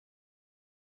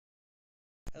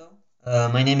Hello,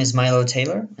 my name is Milo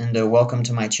Taylor, and welcome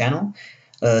to my channel.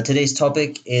 Today's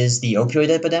topic is the opioid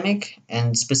epidemic,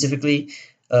 and specifically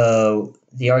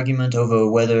the argument over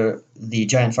whether the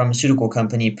giant pharmaceutical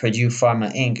company Purdue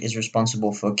Pharma Inc. is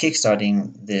responsible for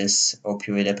kickstarting this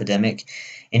opioid epidemic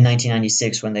in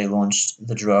 1996 when they launched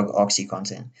the drug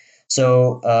Oxycontin.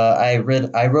 So I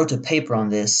wrote a paper on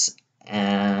this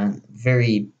and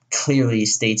very clearly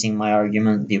stating my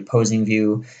argument, the opposing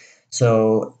view.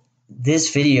 So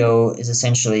this video is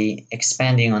essentially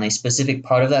expanding on a specific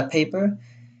part of that paper.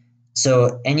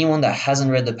 So anyone that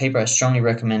hasn't read the paper, I strongly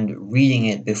recommend reading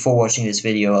it before watching this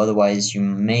video. Otherwise, you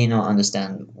may not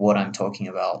understand what I'm talking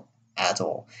about at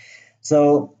all.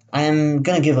 So I'm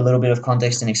going to give a little bit of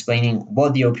context in explaining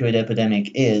what the opioid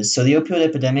epidemic is. So the opioid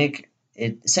epidemic,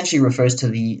 it essentially refers to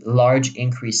the large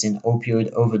increase in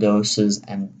opioid overdoses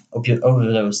and opioid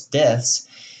overdose deaths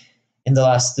in the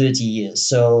last 30 years.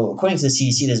 So according to the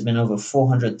CDC, there's been over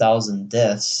 400,000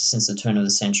 deaths since the turn of the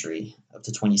century up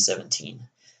to 2017.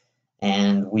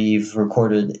 And we've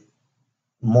recorded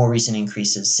more recent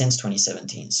increases since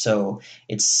 2017. So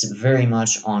it's very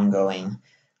much ongoing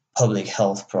public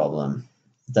health problem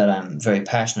that I'm very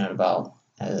passionate about.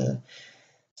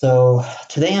 So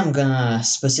today I'm going to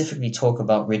specifically talk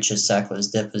about Richard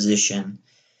Sackler's deposition.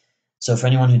 So for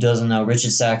anyone who doesn't know, Richard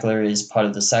Sackler is part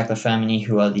of the Sackler family,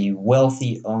 who are the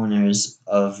wealthy owners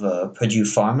of Purdue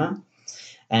Pharma.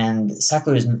 And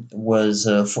Sackler is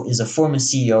a former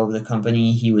CEO of the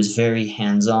company. He was very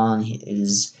hands-on.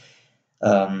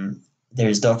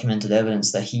 There's documented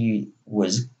evidence that he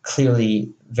was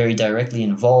clearly very directly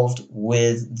involved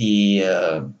with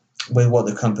what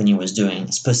the company was doing,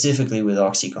 specifically with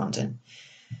Oxycontin.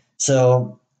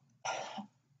 So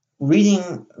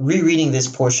rereading this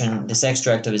portion, this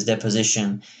extract of his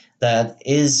deposition that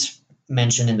is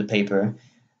mentioned in the paper.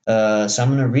 So I'm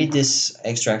going to read this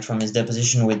extract from his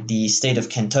deposition with the state of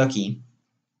Kentucky,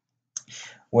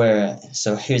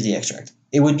 so here's the extract.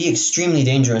 It would be extremely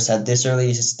dangerous at this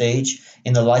early stage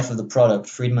in the life of the product,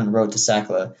 Friedman wrote to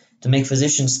Sackler, to make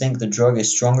physicians think the drug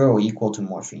is stronger or equal to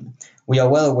morphine. We are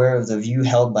well aware of the view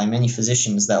held by many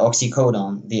physicians that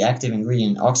oxycodone, the active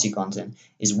ingredient in Oxycontin,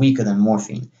 is weaker than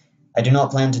morphine. I do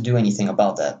not plan to do anything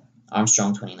about that.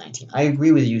 Armstrong 2019. I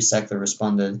agree with you, Sackler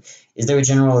responded. Is there a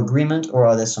general agreement or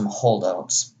are there some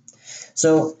holdouts?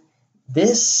 So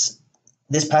this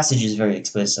passage is very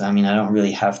explicit. I mean, I don't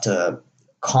really have to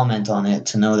comment on it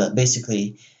to know that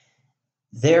basically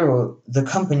the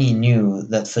company knew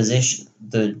that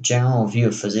the general view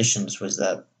of physicians was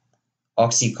that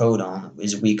oxycodone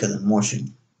is weaker than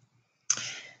morphine.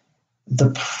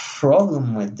 The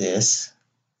problem with this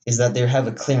is that they have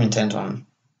a clear intent on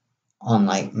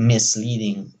like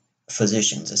misleading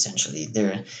physicians, essentially.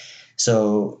 They're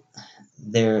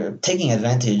taking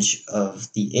advantage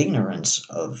of the ignorance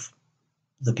of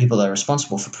the people that are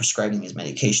responsible for prescribing these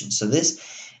medications. So this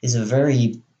is a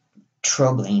very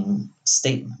troubling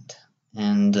statement,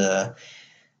 and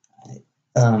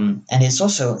it's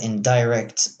also in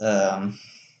direct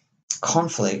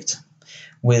conflict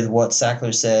with what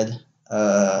Sackler said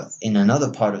in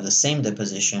another part of the same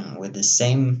deposition in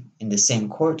the same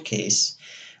court case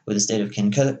with the state of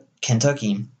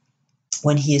Kentucky,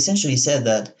 when he essentially said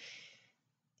that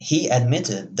he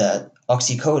admitted that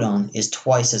oxycodone is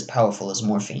twice as powerful as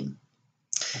morphine.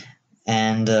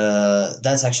 And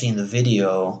that's actually in the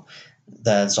video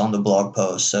that's on the blog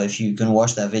post. So if you can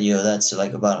watch that video, that's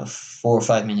like about a 4 or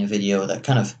 5 minute video that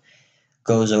kind of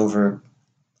goes over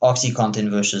Oxycontin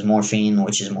versus morphine,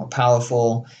 which is more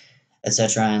powerful,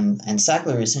 etc. And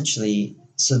Sackler essentially,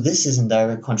 so this is in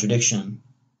direct contradiction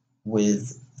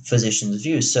with physicians'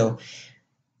 views. So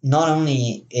not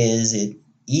only is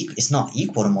it's not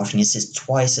equal to morphine, it's just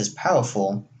twice as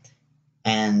powerful,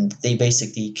 and they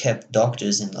basically kept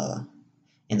doctors in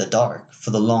the dark for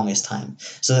the longest time.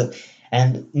 So,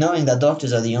 and knowing that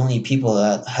doctors are the only people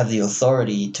that have the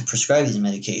authority to prescribe these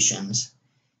medications,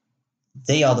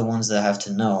 they are the ones that have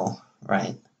to know,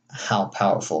 right, how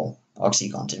powerful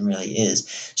Oxycontin really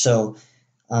is. So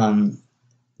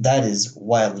that is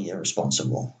wildly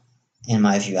irresponsible, in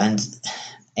my view. And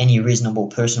any reasonable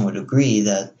person would agree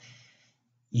that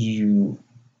you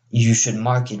should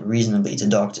market reasonably to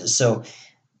doctors. So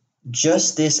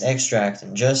just this extract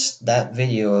and just that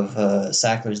video of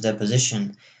Sackler's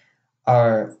deposition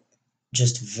are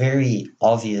just very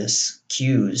obvious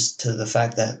cues to the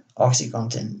fact that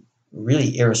Oxycontin was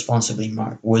really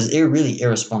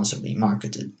irresponsibly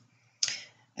marketed.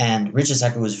 And Richard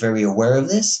Sackler was very aware of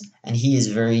this, and he is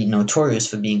very notorious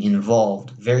for being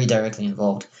very directly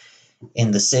involved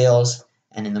in the sales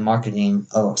and in the marketing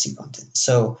of Oxycontin.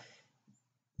 So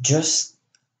just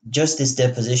this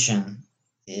deposition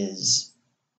is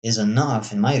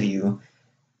enough, in my view,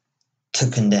 to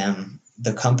condemn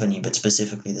the company, but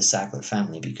specifically the Sackler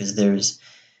family, because there is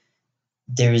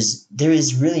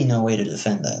really no way to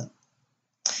defend that.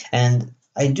 And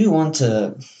I do want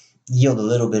to yield a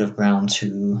little bit of ground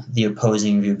to the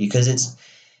opposing view, because it's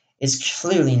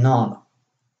clearly not,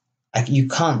 you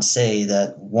can't say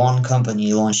that one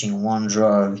company launching one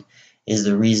drug is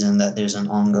the reason that there's an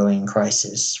ongoing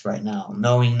crisis right now.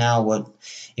 Knowing now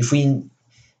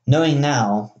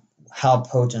how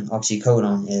potent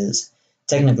Oxycodone is,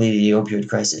 technically the opioid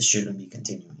crisis shouldn't be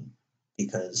continuing,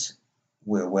 because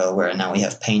we're well aware now. We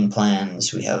have pain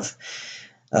plans, we have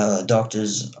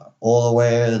doctors all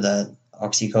aware that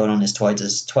Oxycodone is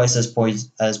twice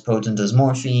as potent as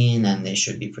morphine, and they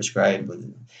should be prescribed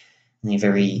with a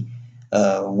very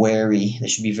wary. They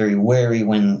should be very wary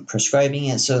when prescribing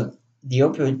it. So the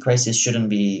opioid crisis shouldn't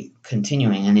be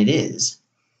continuing, and it is.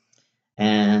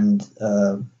 And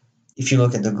if you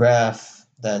look at the graph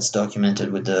that's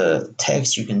documented with the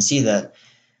text, you can see that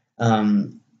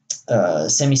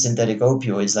semi-synthetic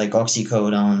opioids like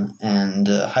oxycodone and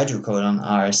hydrocodone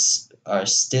are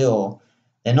still,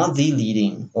 they're not the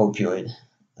leading opioid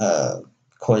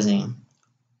causing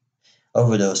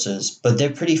overdoses, but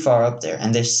they're pretty far up there,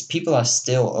 and people are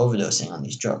still overdosing on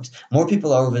these drugs. More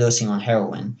people are overdosing on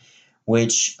heroin,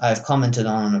 which I've commented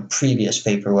on in a previous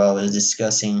paper where I was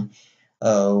discussing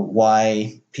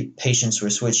why patients were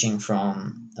switching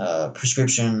from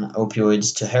prescription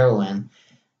opioids to heroin,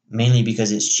 mainly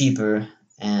because it's cheaper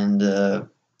and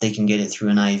they can get it through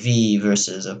an IV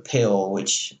versus a pill,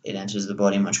 which it enters the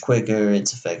body much quicker,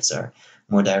 its effects are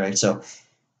more direct. So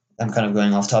I'm kind of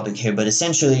going off topic here, but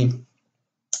essentially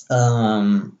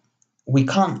we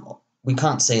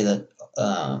can't say that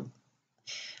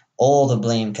all the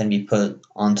blame can be put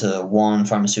onto one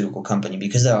pharmaceutical company,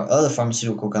 because there are other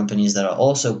pharmaceutical companies that are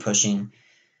also pushing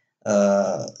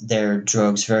their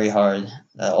drugs very hard,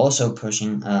 also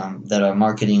pushing, that are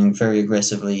marketing very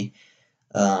aggressively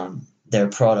their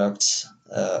products,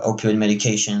 opioid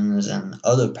medications and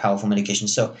other powerful medications.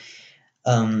 So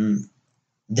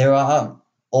there are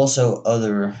also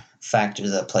other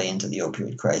factors that play into the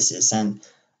opioid crisis, and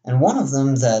one of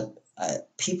them that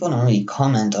people don't really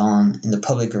comment on in the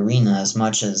public arena as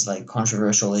much as like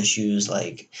controversial issues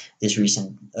like this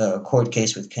recent court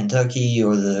case with Kentucky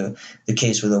or the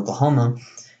case with Oklahoma,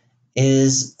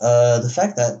 is the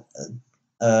fact that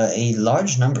a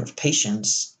large number of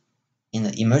patients in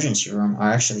the emergency room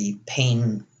are actually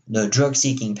the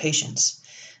drug-seeking patients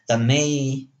that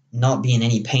may not be in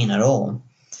any pain at all,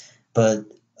 but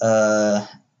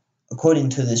according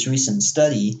to this recent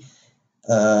study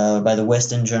by the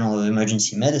Western Journal of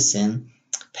Emergency Medicine,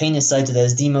 pain is cited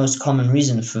as the most common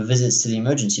reason for visits to the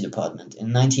emergency department.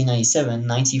 In 1997,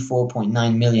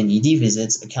 94.9 million ED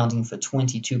visits, accounting for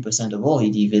 22% of all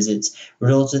ED visits,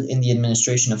 resulted in the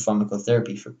administration of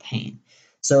pharmacotherapy for pain.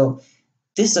 So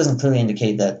this doesn't clearly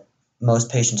indicate that most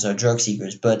patients are drug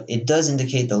seekers, but it does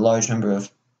indicate the large number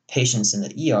of patients in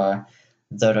the ER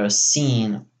that are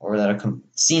seen or that are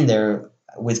seen there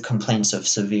with complaints of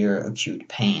severe acute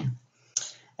pain.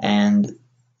 And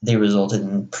they resulted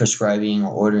in prescribing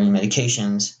or ordering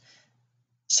medications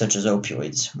such as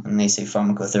opioids. When they say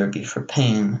pharmacotherapy for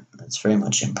pain, that's very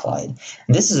much implied.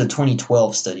 And this is a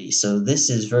 2012 study, so this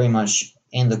is very much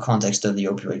in the context of the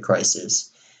opioid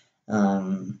crisis.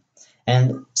 And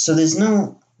so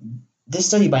this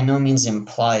study by no means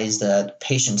implies that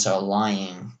patients are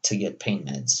lying to get pain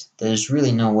meds. There's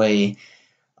really no way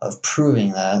of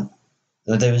proving that.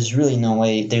 There's really no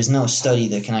way, there's no study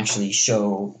that can actually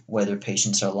show whether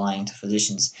patients are lying to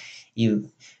physicians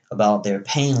about their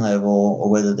pain level, or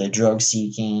whether they're drug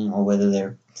seeking, or whether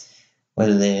they're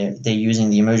using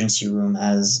the emergency room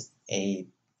as a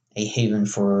haven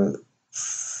for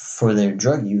their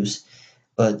drug use.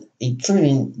 But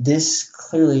this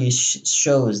clearly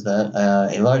shows that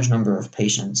a large number of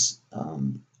patients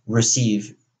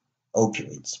receive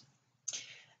opioids,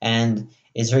 and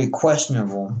it's very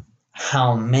questionable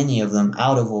how many of them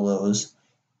out of all those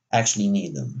actually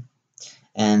need them.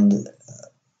 And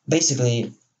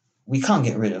basically, we can't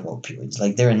get rid of opioids.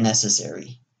 Like, they're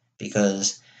necessary,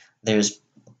 because there's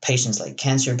patients like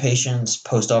cancer patients,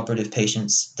 post-operative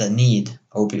patients that need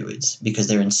opioids because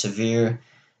they're in severe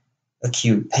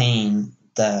acute pain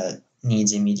that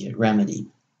needs immediate remedy.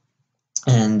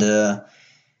 And so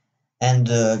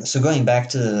going back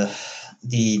to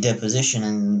the deposition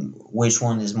and which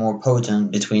one is more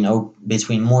potent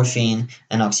between morphine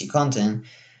and Oxycontin,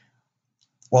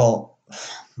 well,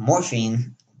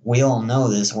 morphine, we all know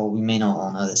this, well, we may not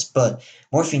all know this, but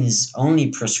morphine is only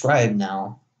prescribed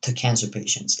now to cancer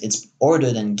patients. It's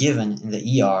ordered and given in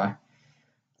the ER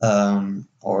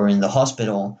or in the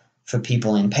hospital for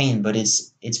people in pain, but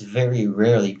it's very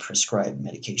rarely prescribed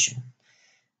medication.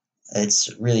 It's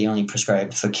really only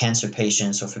prescribed for cancer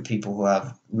patients or for people who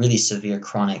have really severe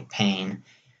chronic pain.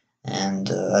 And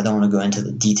I don't want to go into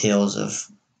the details of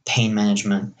pain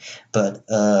management, but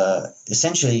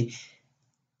essentially,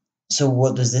 so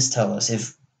what does this tell us?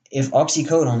 If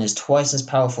oxycodone is twice as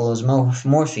powerful as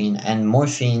morphine, and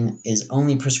morphine is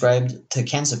only prescribed to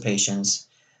cancer patients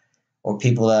or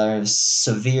people that have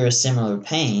severe similar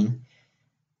pain,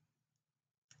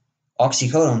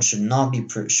 oxycodone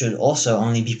should also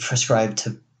only be prescribed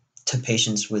to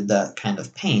patients with that kind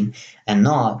of pain, and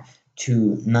not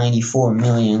to 94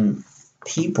 million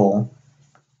people,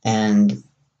 and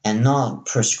not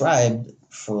prescribed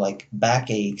for like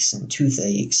backaches and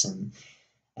toothaches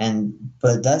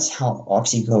but that's how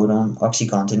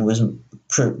Oxycontin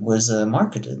was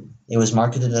marketed. It was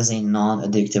marketed as a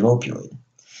non-addictive opioid,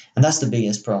 and that's the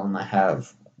biggest problem I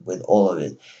have with all of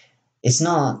it. It's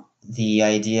not the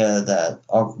idea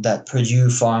that Purdue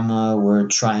Pharma were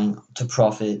trying to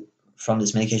profit from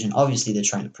this medication. Obviously, they're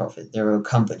trying to profit. They're a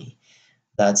company.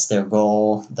 That's their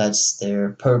goal. That's their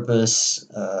purpose.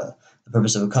 The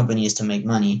purpose of a company is to make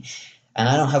money. And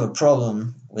I don't have a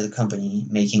problem with a company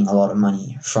making a lot of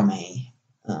money from a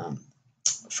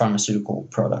pharmaceutical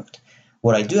product.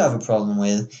 What I do have a problem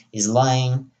with is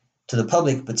lying to the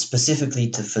public, but specifically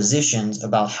to physicians,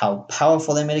 about how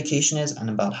powerful their medication is and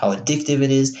about how addictive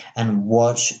it is and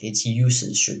what its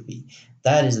uses should be.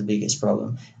 That is the biggest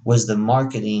problem, was the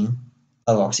marketing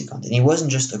of Oxycontin. It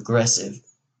wasn't just aggressive,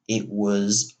 it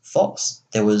was false.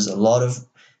 There was a lot of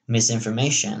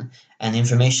misinformation and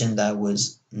information that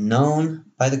was known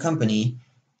by the company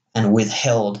and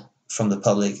withheld from the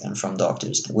public and from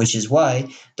doctors, which is why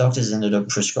doctors ended up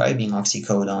prescribing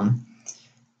oxycodone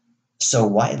so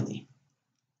widely,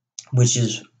 which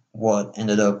is what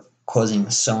ended up causing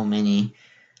so many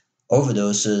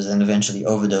overdoses and eventually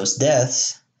overdose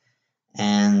deaths,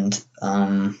 and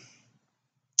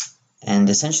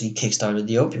essentially kickstarted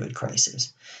the opioid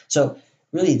crisis. So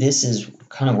really, this is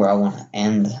kind of where I want to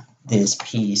end this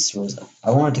piece. Was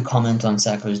I wanted to comment on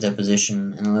Sackler's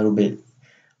deposition in a little bit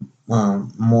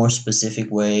more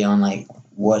specific way on like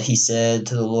what he said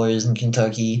to the lawyers in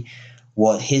Kentucky,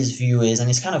 what his view is, and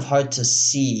it's kind of hard to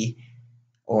see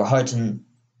or hard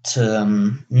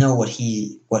to know what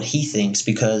he thinks,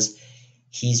 because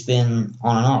he's been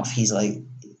on and off. He's like,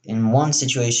 in one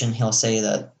situation he'll say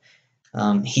that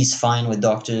he's fine with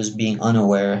doctors being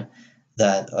unaware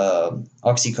that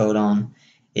oxycodone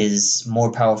is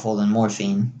more powerful than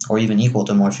morphine or even equal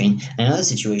to morphine. In another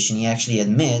situation, he actually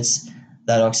admits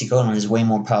that oxycodone is way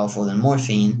more powerful than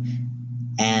morphine,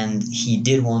 and he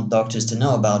did want doctors to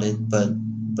know about it, but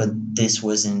this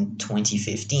was in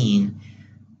 2015,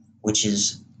 which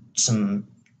is some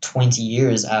 20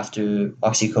 years after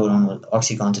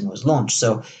Oxycontin was launched.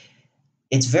 So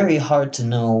it's very hard to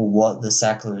know what the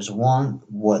Sacklers want,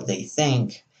 what they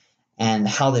think, and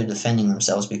how they're defending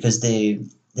themselves, because they've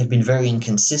been very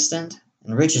inconsistent.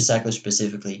 And Richard Sackler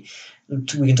specifically,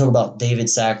 we can talk about David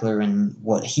Sackler and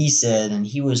what he said, and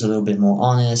he was a little bit more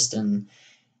honest and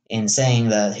in saying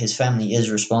that his family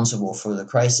is responsible for the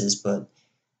crisis, but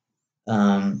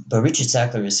Richard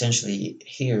Sackler essentially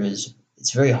here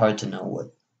it's very hard to know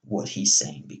what he's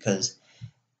saying, because,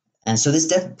 and so this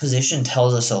deposition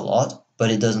tells us a lot,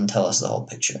 but it doesn't tell us the whole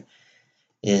picture.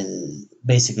 Is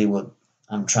basically what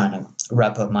I'm trying to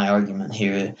wrap up my argument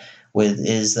here with,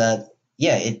 is that,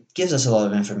 yeah, it gives us a lot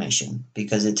of information,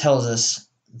 because it tells us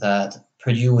that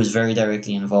Purdue was very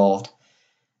directly involved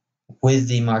with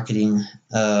the marketing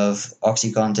of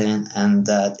Oxycontin and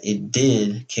that it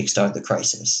did kickstart the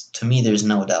crisis. To me, there's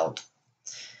no doubt.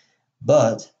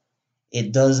 But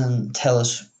it doesn't tell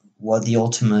us what the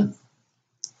ultimate,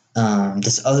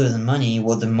 this other than money,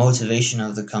 what the motivation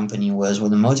of the company was,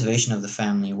 what the motivation of the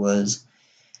family was.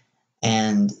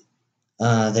 And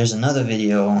there's another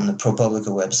video on the ProPublica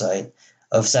website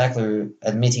of Sackler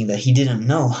admitting that he didn't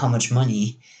know how much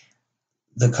money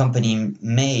the company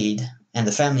made and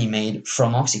the family made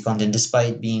from Oxycontin,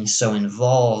 despite being so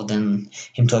involved, and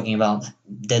him talking about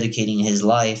dedicating his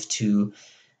life to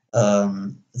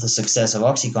the success of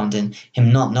Oxycontin,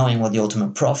 him not knowing what the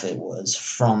ultimate profit was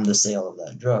from the sale of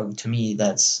that drug. To me,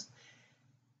 there's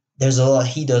a lot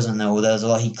he doesn't know, there's a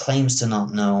lot he claims to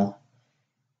not know,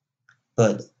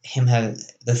 but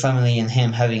the family and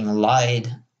him having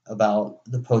lied about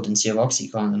the potency of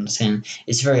Oxycontin,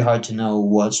 it's very hard to know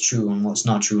what's true and what's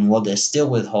not true and what they're still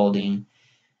withholding,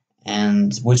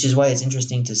 and which is why it's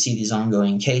interesting to see these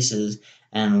ongoing cases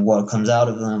and what comes out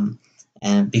of them,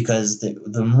 and because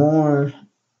the more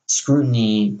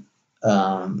scrutiny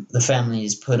the family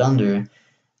is put under,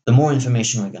 the more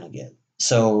information we're going to get.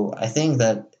 So I think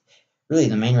that really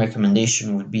the main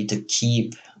recommendation would be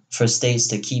for states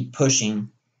to keep pushing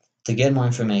to get more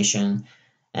information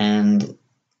and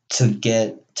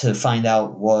to find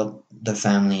out what the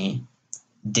family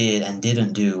did and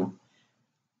didn't do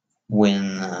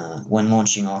when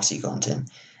launching Oxycontin,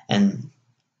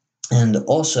 and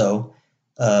also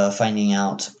finding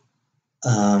out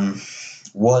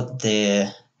what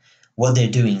they're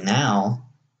doing now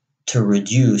to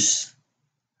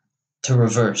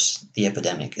reverse the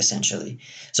epidemic, essentially.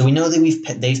 So we know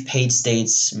that they've paid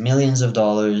states millions of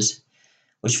dollars,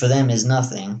 which for them is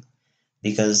nothing,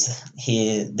 because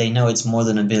they know it's more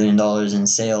than $1 billion in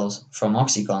sales from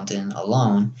Oxycontin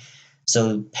alone.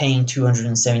 So paying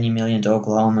 $270 million to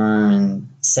Oklahoma and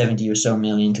 70 or so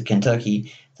million to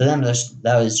Kentucky, to them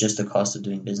that is just the cost of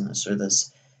doing business, or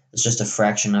it's just a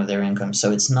fraction of their income. So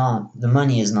the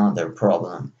money is not their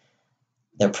problem.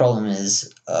 Their problem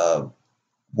is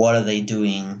what are they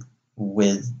doing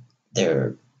with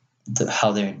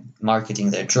how they're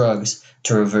marketing their drugs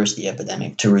to reverse the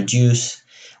epidemic, to reduce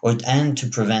and to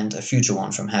prevent a future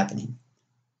one from happening.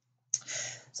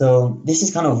 So this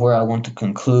is kind of where I want to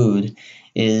conclude,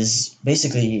 is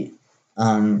basically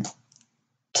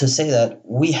to say that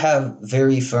we have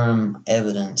very firm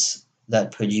evidence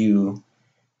that Purdue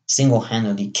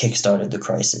single-handedly kickstarted the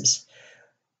crisis.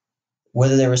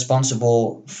 Whether they're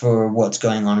responsible for what's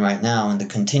going on right now and the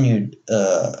continued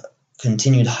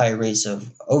high rates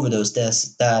of overdose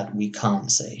deaths, that we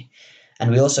can't say. And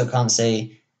we also can't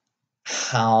say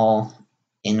how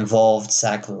involved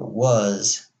Sackler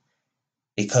was,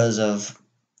 because of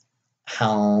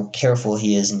how careful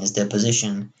he is in his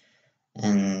deposition.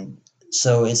 And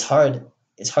so it's hard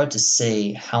to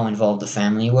say how involved the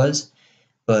family was,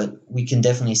 but we can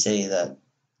definitely say that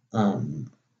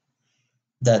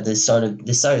that this side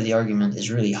of the argument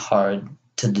is really hard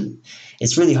to do.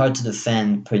 It's really hard to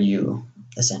defend Purdue,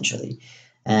 essentially,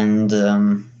 and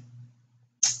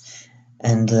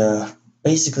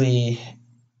basically,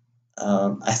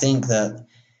 I think that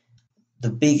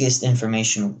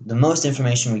the most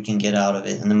information we can get out of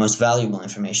it, and the most valuable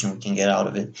information we can get out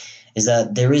of it, is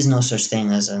that there is no such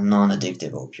thing as a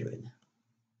non-addictive opioid.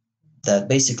 That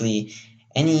basically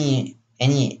any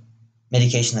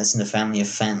medication that's in the family of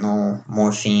fentanyl,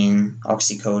 morphine,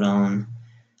 oxycodone,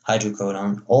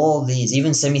 hydrocodone, all these,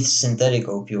 even semi-synthetic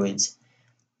opioids,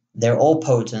 they're all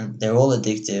potent, they're all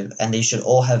addictive, and they should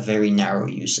all have very narrow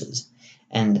uses.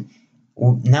 And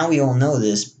now we all know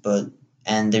this,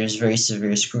 and there's very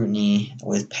severe scrutiny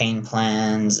with pain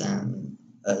plans and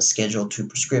Schedule II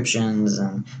prescriptions,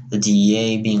 and the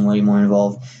DEA being way more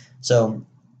involved. So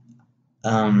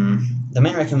the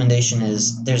main recommendation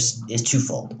is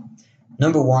twofold.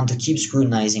 Number one, to keep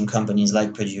scrutinizing companies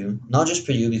like Purdue, not just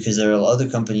Purdue, because there are other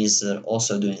companies that are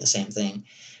also doing the same thing.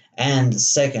 And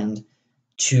second,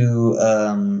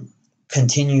 to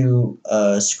continue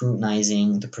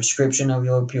scrutinizing the prescription of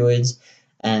your opioids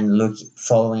and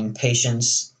following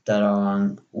patients that are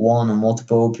on one or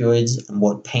multiple opioids, and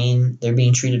what pain they're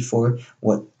being treated for,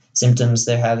 what symptoms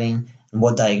they're having, and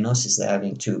what diagnosis they're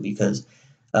having too, because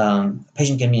a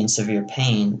patient can be in severe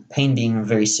pain being a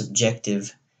very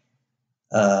subjective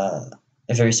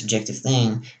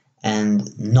thing, and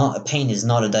pain is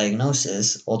not a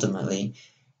diagnosis. Ultimately,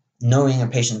 knowing a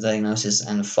patient's diagnosis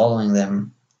and following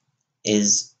them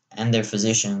and their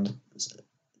physician,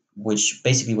 which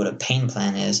basically what a pain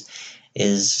plan is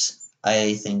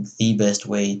I think the best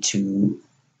way to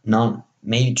not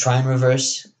maybe try and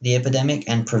reverse the epidemic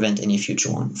and prevent any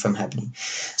future one from happening.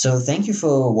 So thank you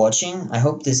for watching. I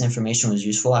hope this information was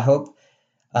useful. I hope,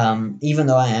 even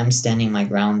though I am standing my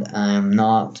ground, I'm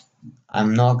not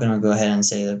going to go ahead and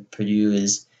say that Purdue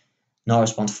is not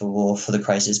responsible for the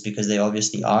crisis, because they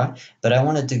obviously are. But I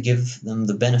wanted to give them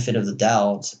the benefit of the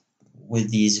doubt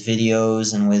with these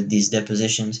videos and with these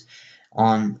depositions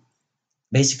on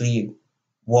basically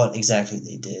what exactly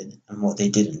they did and what they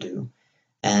didn't do.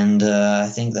 And I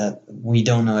think that we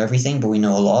don't know everything, but we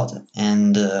know a lot.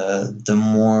 And the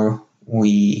more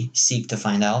we seek to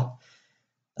find out,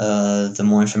 the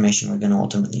more information we're going to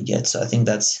ultimately get. So I think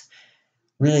that's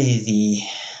really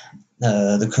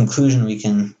the conclusion we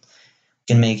can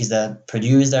make, is that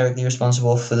Purdue is directly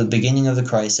responsible for the beginning of the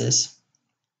crisis.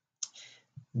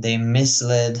 They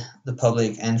misled the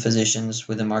public and physicians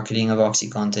with the marketing of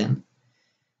Oxycontin.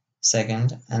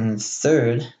 Second, and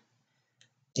third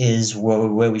is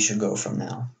where we should go from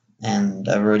now. And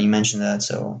I've already mentioned that.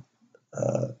 So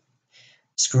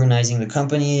scrutinizing the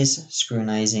companies,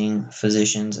 scrutinizing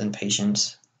physicians and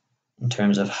patients in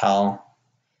terms of how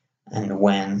and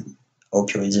when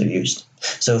opioids are used.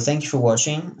 So thank you for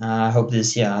watching. I hope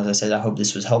this, as I said, I hope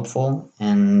this was helpful.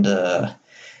 And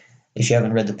if you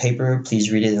haven't read the paper,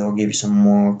 please read it. It'll give you some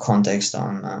more context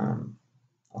on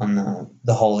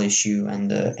the whole issue,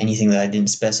 and anything that I didn't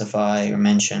specify or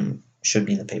mention should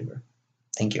be in the paper.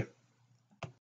 Thank you.